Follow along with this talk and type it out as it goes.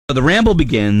The Ramble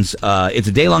begins. It's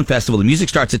a day-long festival. The music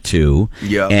starts at 2.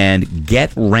 Yeah. And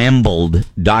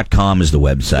getrambled.com is the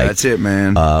website. That's it,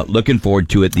 man. Looking forward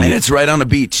to it. And it's right on the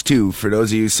beach, too, for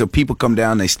those of you. So people come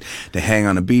down, they hang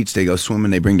on the beach, they go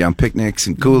swimming, they bring down picnics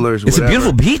and coolers, It's whatever. a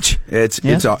beautiful beach.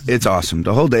 It's awesome.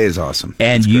 The whole day is awesome.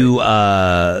 And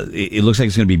it looks like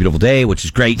it's going to be a beautiful day, which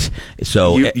is great.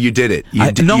 So you did it.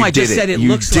 I just said it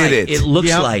looks like. It looks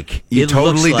like. You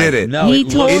totally did it. No, he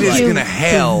told it is you going to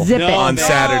hell on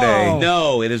Saturday.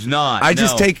 No, it is not. I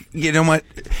just you know what?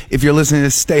 If you're listening to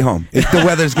this, stay home. The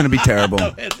weather's going to be terrible.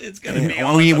 It's going to be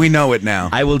awesome. We know it now.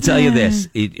 I will tell you this,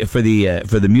 for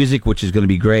the music, which is going to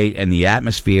be great, and the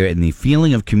atmosphere and the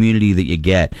feeling of community that you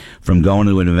get from going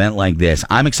to an event like this,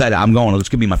 I'm excited. I'm going. It's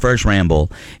going to be my first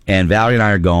Ramble, and Valerie and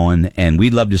I are going, and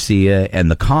we'd love to see you,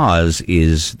 and the cause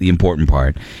is the important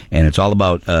part, and it's all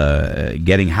about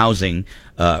getting housing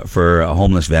for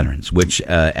homeless veterans, which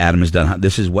Adam has done.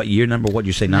 This is what year number? What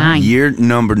you say, 9? Year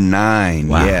number 9.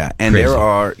 Wow. Yeah, and Crazy. there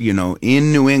are,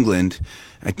 in New England,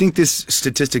 I think this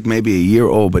statistic may be a year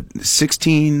old, but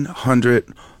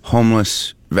 1,600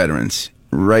 homeless veterans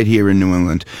right here in New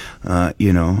England.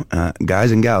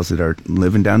 Guys and gals that are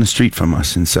living down the street from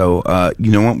us, and so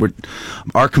you know what?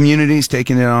 Our community's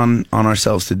taking it on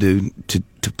ourselves to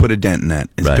put a dent in that,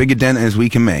 as big a dent as we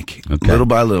can make, little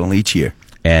by little, each year.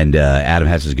 And Adam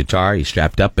has his guitar. He's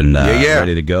strapped up and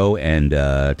ready to go. And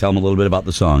tell him a little bit about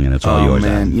the song, and it's all yours.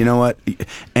 Man, Adam. you know what?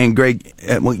 And Greg,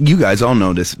 well, you guys all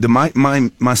know this.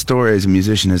 My story as a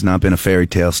musician has not been a fairy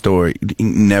tale story.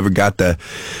 Never got the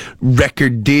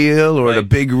record deal or the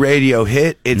big radio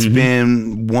hit. It's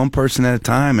been one person at a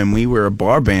time, and we were a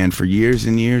bar band for years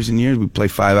and years and years. We play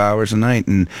 5 hours a night,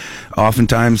 and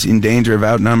oftentimes in danger of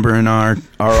outnumbering our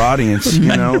audience.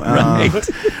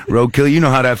 Roadkill. You know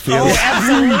how that feels. Oh,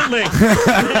 absolutely.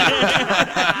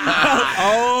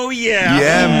 Oh, yeah.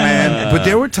 Yeah, man. But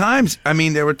there were times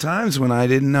when I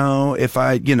didn't know if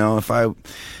I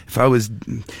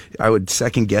would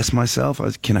second guess myself.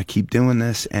 Can I keep doing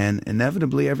this? And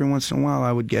inevitably, every once in a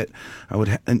while,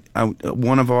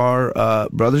 one of our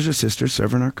brothers or sisters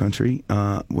serving our country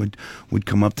would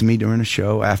come up to me during a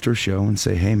show, after a show, and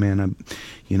say, "Hey, man,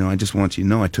 I just want you to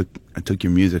know I took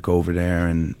your music over there,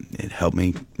 and it helped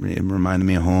me. It reminded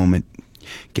me of home. It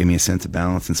gave me a sense of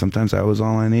balance, and sometimes that was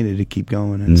all I needed to keep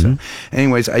going." And so,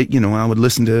 anyways, I would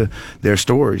listen to their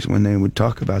stories when they would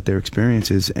talk about their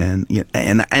experiences, and you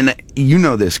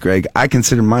know this, Greg. I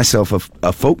consider myself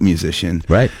a folk musician,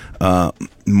 right?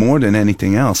 More than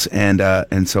anything else, and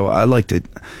so I like to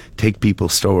take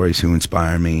people's stories who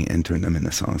inspire me and turn them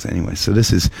into songs. Anyway, so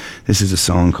this is a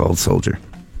song called "Soldier."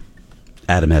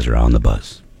 Adam Ezra on the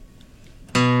buzz.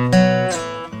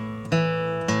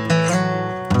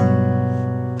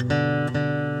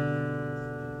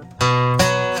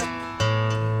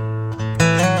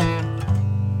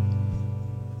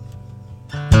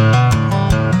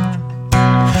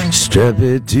 Strap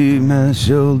it to my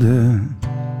shoulder.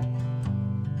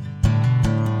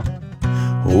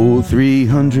 Old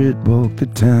 300 walk to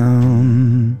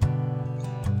town.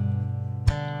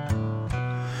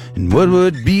 And what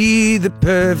would be the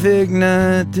perfect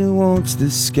night to watch the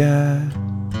sky?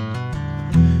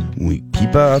 We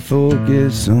keep our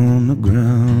focus on the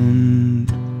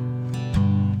ground.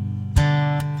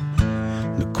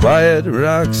 The quiet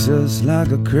rocks us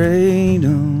like a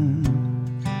cradle.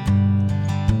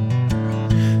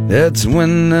 That's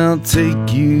when I'll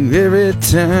take you every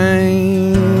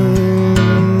time.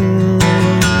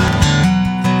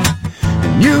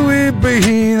 And you will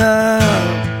breathe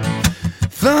out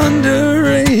thunder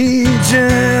raging,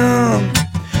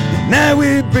 and I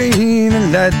will breathe the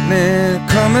lightning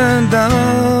coming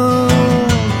down.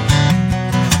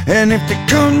 And if they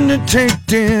come to take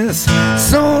this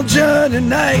soldier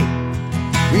tonight,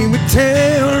 we will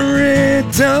tear it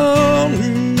down.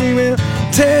 We will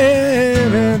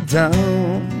tear it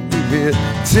down. We will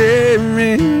tear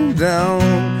it down.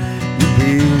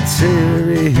 We will tear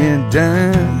it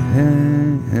down.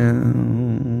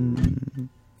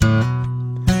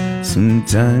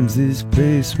 Sometimes this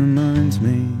place reminds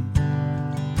me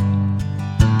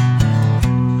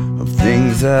of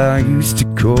things I used to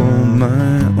call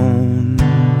my own.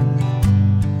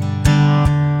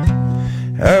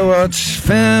 I watch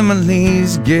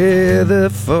families gather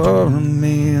for a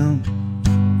meal,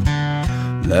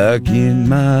 like in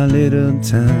my little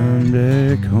town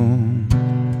back home.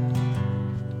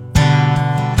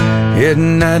 At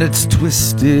night it's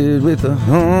twisted with a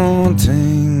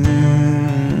haunting,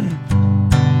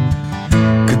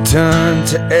 could turn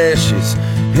to ashes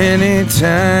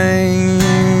anytime.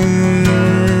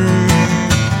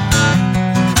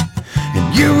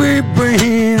 And you will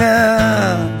bring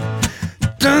out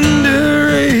thunder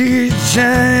raging,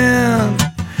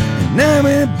 and now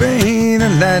it be the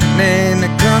lightning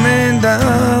coming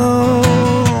down.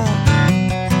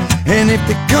 And if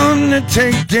they're gonna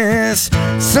take this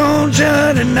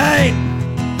soldier tonight,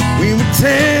 we will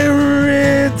tear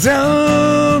it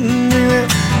down. We will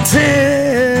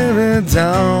tear it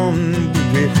down.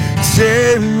 We will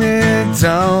tear it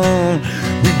down.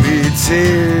 We will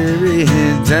tear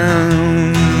it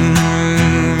down.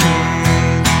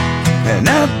 And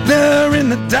out there in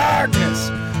the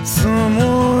darkness,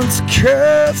 someone's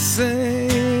cursing.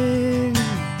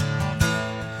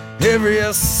 Every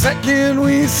second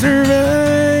we survive,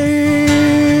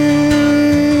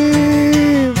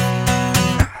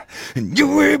 and you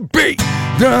will be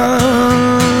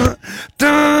the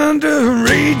thunder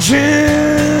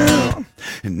raging,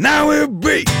 and I will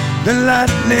be the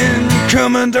lightning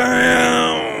coming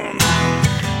down.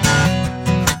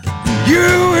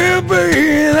 You will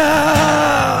be the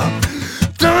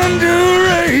thunder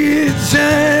raging,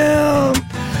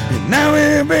 and I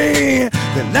will be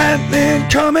the lightning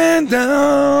coming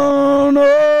down.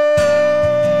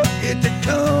 Oh, if they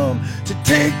come to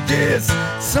take this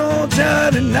soldier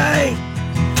tonight,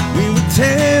 we will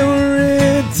tear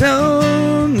it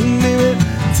down. We will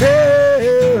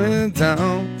tear it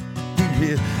down. We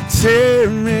will tear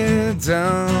it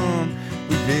down.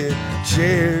 We will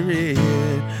tear it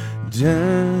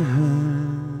down.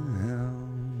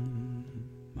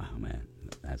 Wow, man,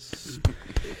 that's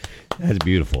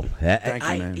beautiful. Thank you,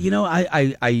 man. You know,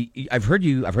 I've heard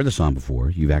the song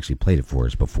before. You've actually played it for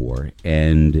us before.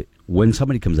 And when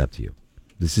somebody comes up to you,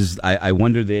 I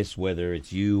wonder whether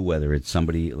it's you, whether it's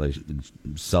somebody like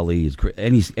Sully,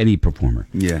 any performer.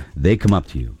 Yeah. They come up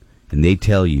to you and they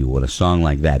tell you what a song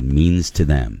like that means to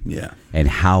them. Yeah. And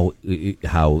how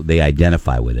they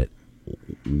identify with it.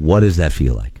 What does that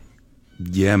feel like?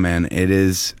 Yeah, man, it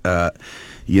is,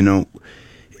 you know,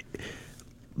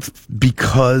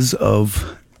 because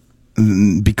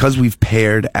we've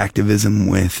paired activism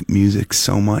with music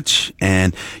so much,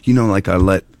 and, you know, like our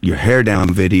Let Your Hair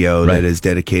Down video Right. that is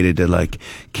dedicated to, like,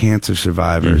 cancer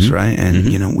survivors, right? And,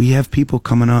 you know, we have people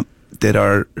coming up that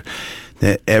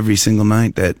every single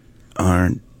night that are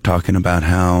talking about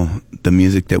how the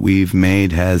music that we've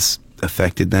made has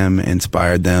affected them,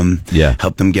 inspired them,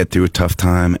 helped them get through a tough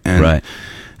time, and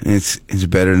it's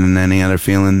better than any other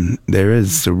feeling there is.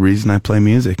 It's the reason I play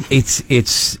music.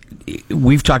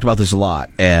 We've talked about this a lot.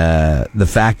 The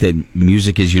fact that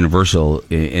music is universal,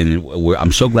 and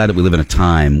I'm so glad that we live in a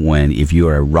time when, if you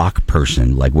are a rock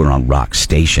person, like we're on rock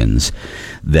stations,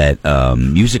 that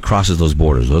music crosses those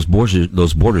borders. Those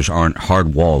borders aren't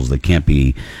hard walls that can't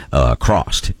be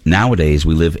crossed. Nowadays,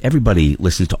 everybody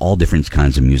listens to all different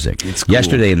kinds of music. It's cool.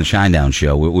 Yesterday in the Shinedown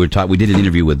show, we did an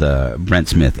interview with Brent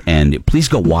Smith, and please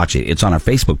go watch it. It's on our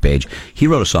Facebook page. He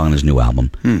wrote a song on his new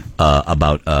album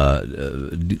about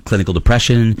clinical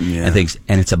depression and things,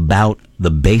 and it's about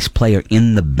the bass player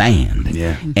in the band.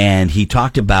 Yeah. And he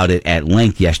talked about it at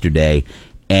length yesterday,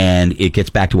 and it gets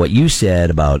back to what you said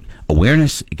about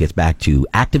awareness, it gets back to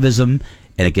activism,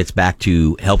 and it gets back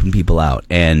to helping people out.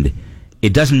 And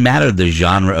it doesn't matter the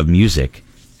genre of music,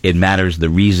 it matters the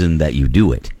reason that you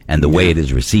do it and the way it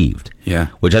is received. Yeah.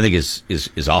 Which I think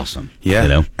is awesome. Yeah, you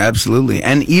know? Absolutely.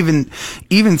 And even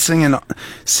singing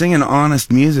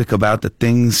honest music about the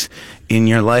things in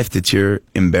your life that you're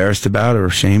embarrassed about or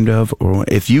ashamed of, or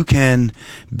if you can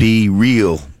be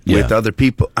real with other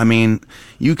people. I mean,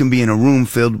 you can be in a room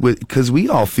filled with, because we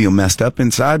all feel messed up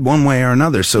inside one way or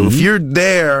another. So if you're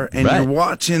there and you're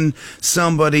watching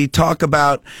somebody talk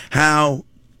about how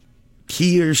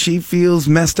he or she feels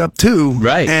messed up too,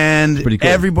 and pretty cool.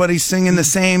 Everybody's singing the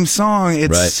same song,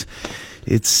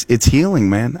 it's healing,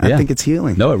 man. I think it's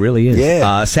healing. No, it really is.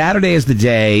 Yeah. Saturday is the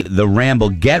day. The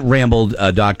Ramble,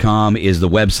 getrambled.com is the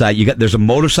website. There's a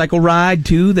motorcycle ride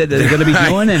too that they're going to be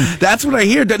doing, and that's what I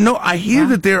hear. I hear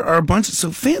that there are a bunch of,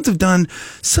 so fans have done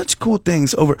such cool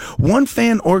things. One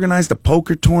fan organized a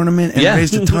poker tournament and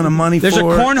raised a ton of money There's for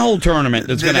a cornhole tournament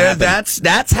that's going to happen.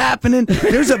 That's happening.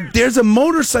 There's a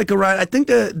motorcycle ride. I think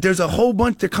there's a whole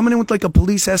bunch. They're coming in with like a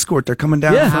police escort. They're coming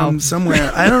down from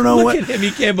somewhere. I don't know Look what. at him,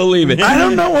 he can't believe it. I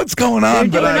don't know what's going on,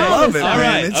 but I love it. All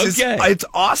man. right, It's okay. it's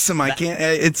awesome. I can't.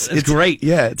 It's great.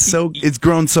 Yeah, it's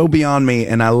grown so beyond me,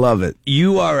 and I love it.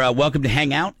 You are welcome to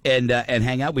hang out and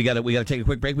hang out. We got to take a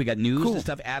quick break. We got news and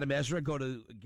stuff. Adam Ezra, go to